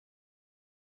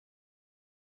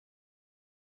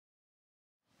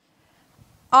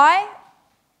I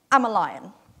am a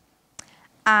lion,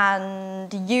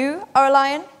 and you are a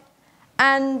lion,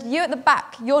 and you at the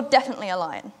back, you're definitely a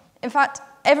lion. In fact,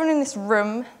 everyone in this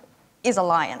room is a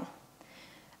lion.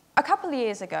 A couple of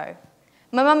years ago,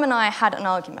 my mum and I had an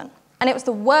argument, and it was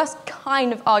the worst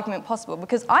kind of argument possible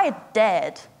because I had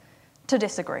dared to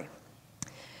disagree.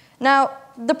 Now,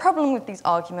 the problem with these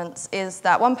arguments is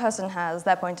that one person has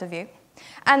their point of view,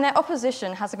 and their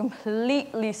opposition has a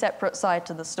completely separate side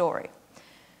to the story.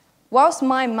 Whilst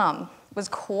my mum was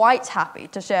quite happy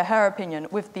to share her opinion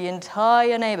with the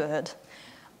entire neighbourhood,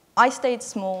 I stayed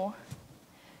small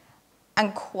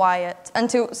and quiet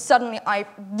until suddenly I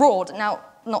roared. Now,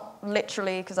 not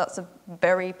literally, because that's a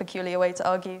very peculiar way to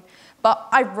argue, but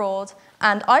I roared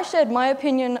and I shared my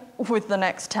opinion with the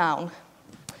next town.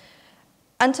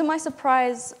 And to my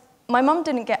surprise, my mum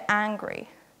didn't get angry,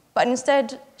 but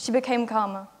instead she became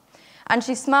calmer. And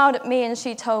she smiled at me and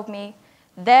she told me,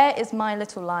 "There is my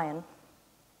little lion."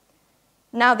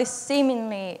 Now, this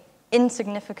seemingly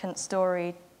insignificant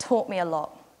story taught me a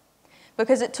lot,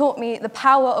 because it taught me the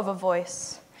power of a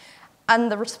voice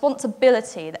and the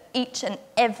responsibility that each and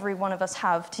every one of us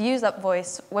have to use that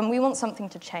voice when we want something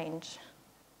to change.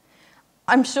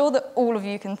 I'm sure that all of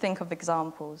you can think of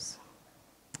examples.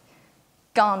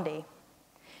 Gandhi.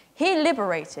 He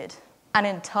liberated an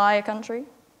entire country.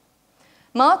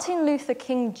 Martin Luther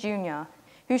King Jr.,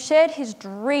 who shared his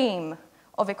dream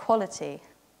of equality.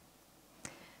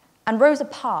 And Rosa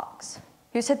Parks,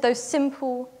 who said those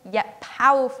simple yet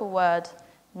powerful words,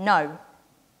 "No."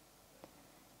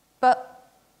 But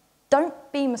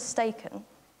don't be mistaken,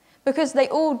 because they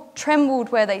all trembled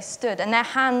where they stood, and their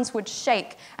hands would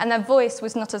shake, and their voice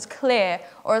was not as clear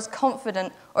or as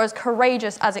confident or as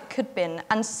courageous as it could have been,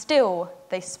 and still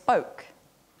they spoke.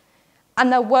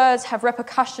 And their words have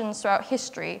repercussions throughout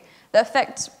history that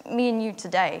affect me and you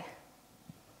today.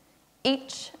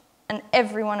 Each and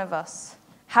every one of us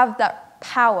have that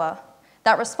power,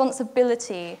 that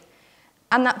responsibility,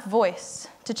 and that voice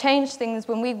to change things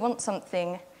when we want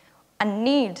something and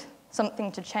need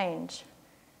something to change.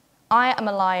 I am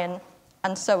a lion,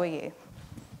 and so are you.